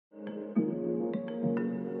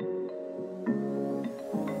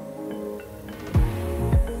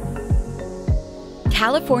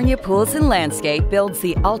California Pools and Landscape builds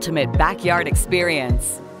the ultimate backyard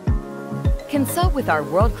experience. Consult with our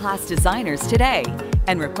world-class designers today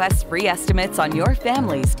and request free estimates on your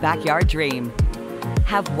family's backyard dream.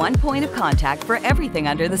 Have one point of contact for everything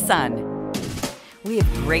under the sun. We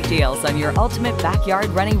have great deals on your ultimate backyard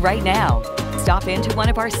running right now. Stop into one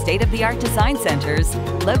of our state-of-the-art design centers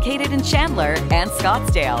located in Chandler and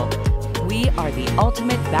Scottsdale. We are the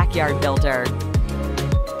ultimate backyard builder.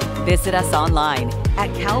 Visit us online at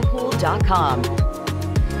calpool.com.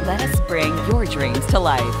 Let us bring your dreams to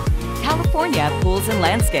life. California Pools and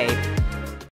Landscape.